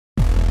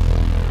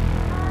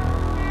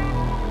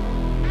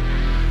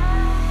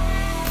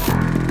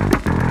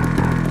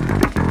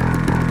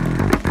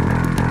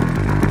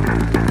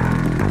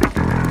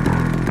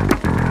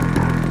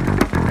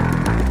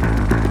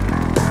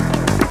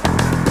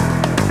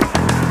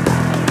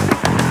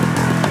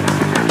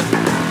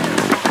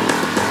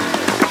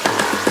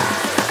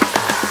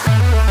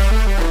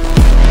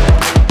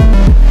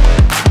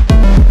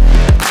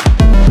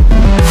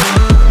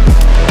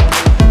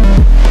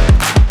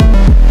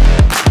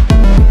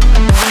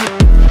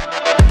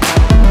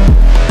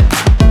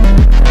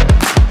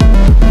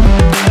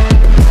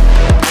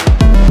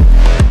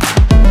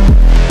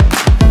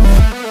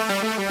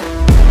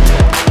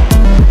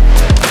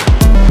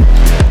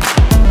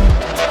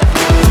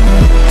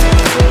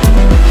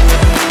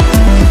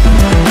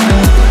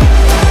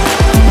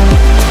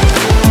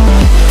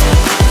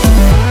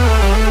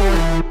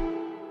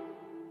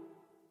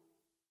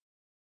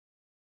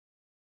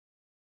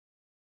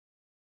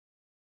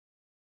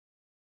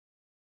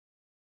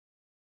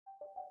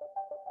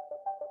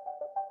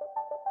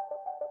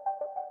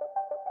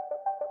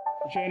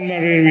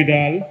January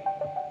Vidal,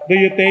 do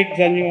you take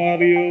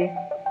Januario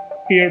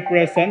here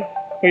present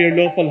for your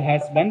lawful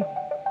husband,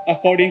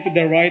 according to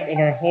the right of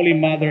our Holy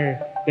Mother,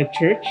 the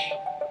Church?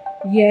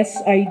 Yes,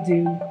 I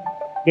do.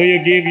 Do you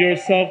give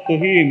yourself to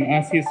him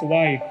as his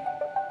wife?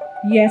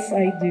 Yes,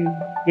 I do.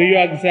 Do you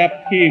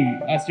accept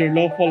him as your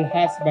lawful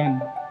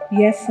husband?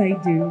 Yes, I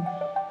do.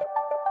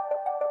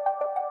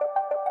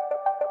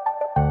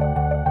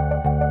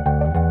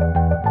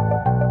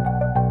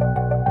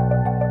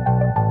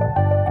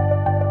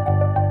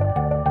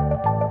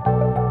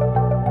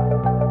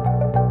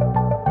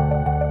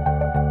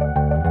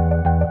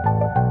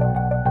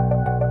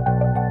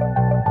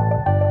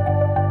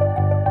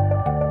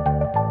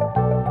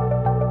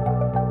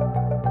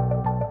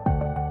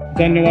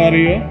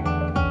 Januario,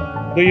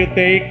 do you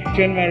take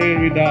January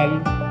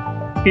Vidal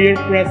here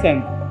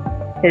present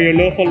for your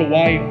lawful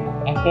wife,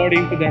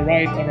 according to the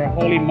right of our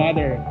Holy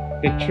Mother,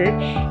 the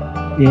Church?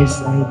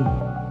 Yes, I do.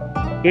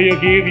 Do you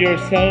give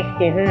yourself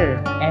to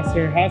her as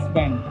her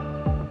husband?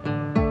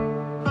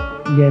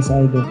 Yes,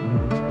 I do.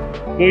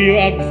 Do you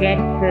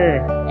accept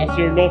her as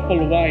your lawful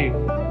wife?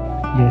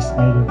 Yes,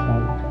 I do,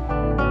 Father.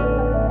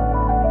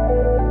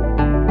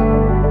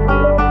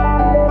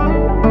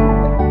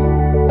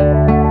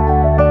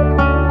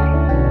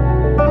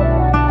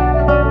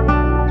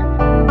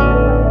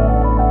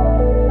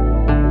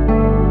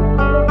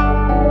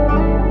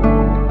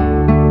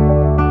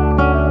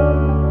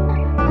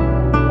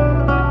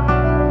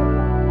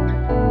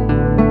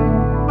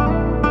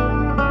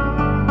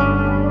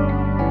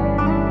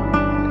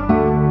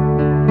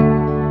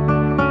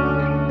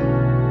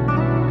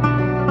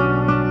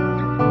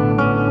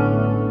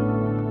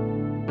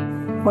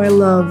 My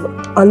love,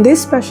 on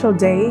this special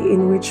day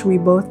in which we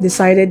both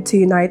decided to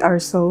unite our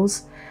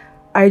souls,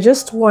 I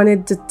just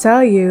wanted to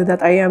tell you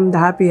that I am the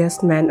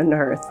happiest man on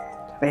earth.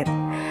 Wait.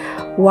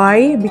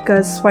 Why?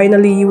 Because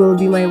finally you will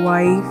be my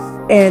wife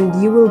and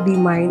you will be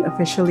mine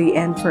officially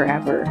and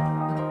forever.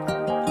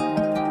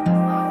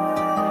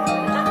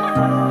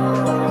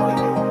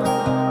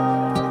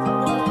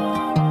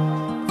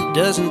 It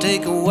doesn't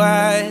take a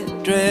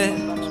white dress,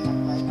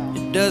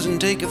 it doesn't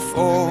take a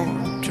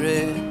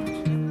fortress.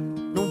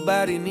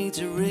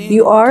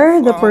 You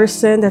are the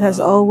person that has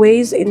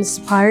always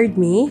inspired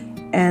me,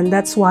 and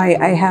that's why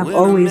I have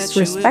always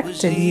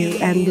respected you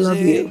and love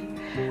you.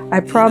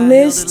 I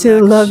promise to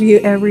love you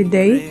every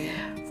day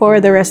for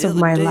the rest of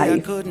my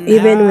life,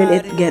 even when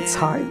it gets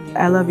hard.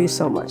 I love you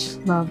so much.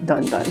 Love,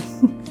 Don Don.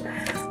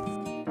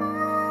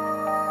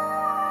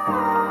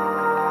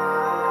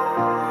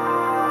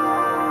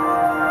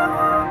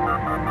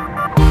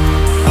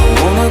 I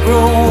wanna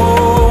grow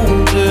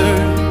older,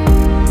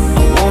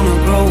 I wanna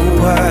grow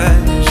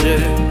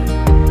wiser,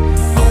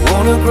 I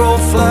wanna grow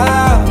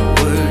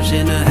flowers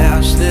in a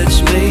house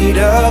that's made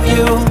of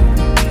you.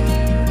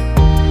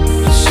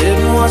 Just sit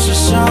and watch the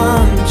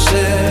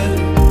sunset,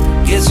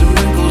 get some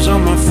wrinkles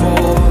on my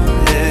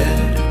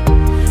forehead.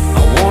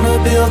 I wanna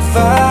build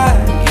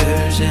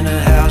fires in a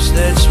house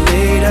that's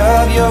made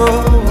of you.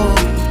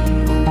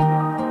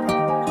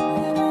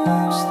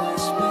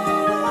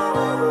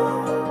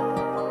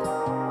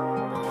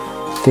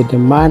 To the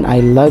man I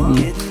love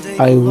you,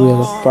 I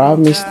will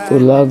promise to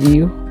love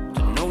you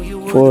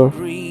for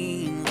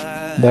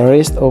the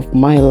rest of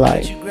my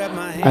life.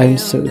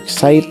 I'm so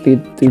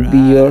excited to be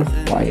your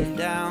wife.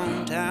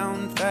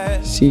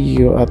 See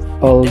you at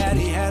all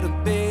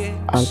the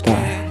altar.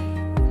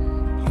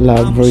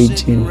 Love,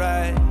 Virgin.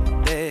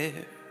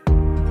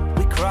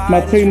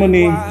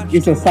 Matrimony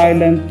is a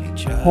silent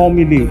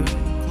homily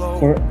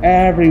for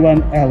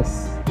everyone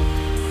else,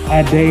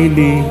 a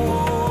daily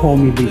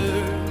homily,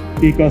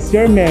 because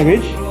your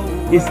marriage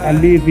is a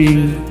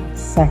living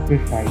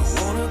sacrifice.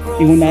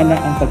 Inguna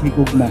ang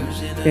paghigugma,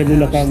 kaya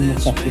mula kang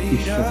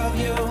magsakripisyo.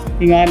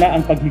 Ingana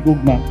ang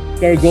paghigugma,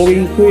 you're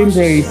going to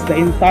embrace the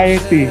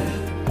entirety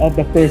of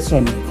the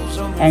person.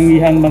 Ang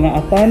iyang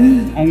mga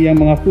apan, ang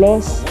iyang mga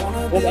flaws,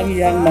 o ang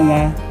iyang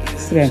mga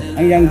strength,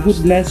 ang iyang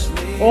goodness,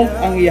 o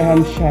ang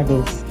iyang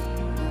shadows.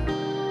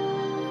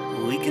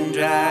 We can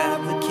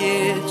drive the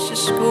kids to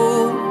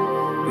school,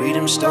 read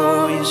them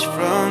stories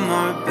from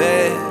our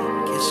bed,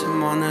 kiss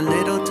them on a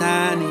little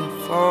tiny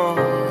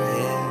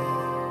forehead.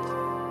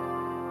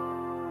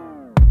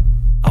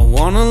 I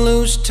wanna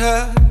lose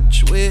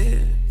touch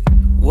with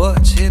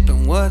what's hip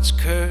and what's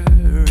current.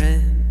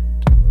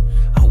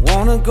 I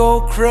wanna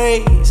go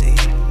crazy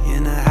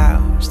in a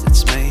house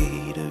that's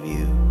made of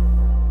you.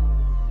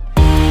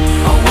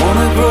 I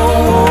wanna grow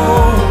old,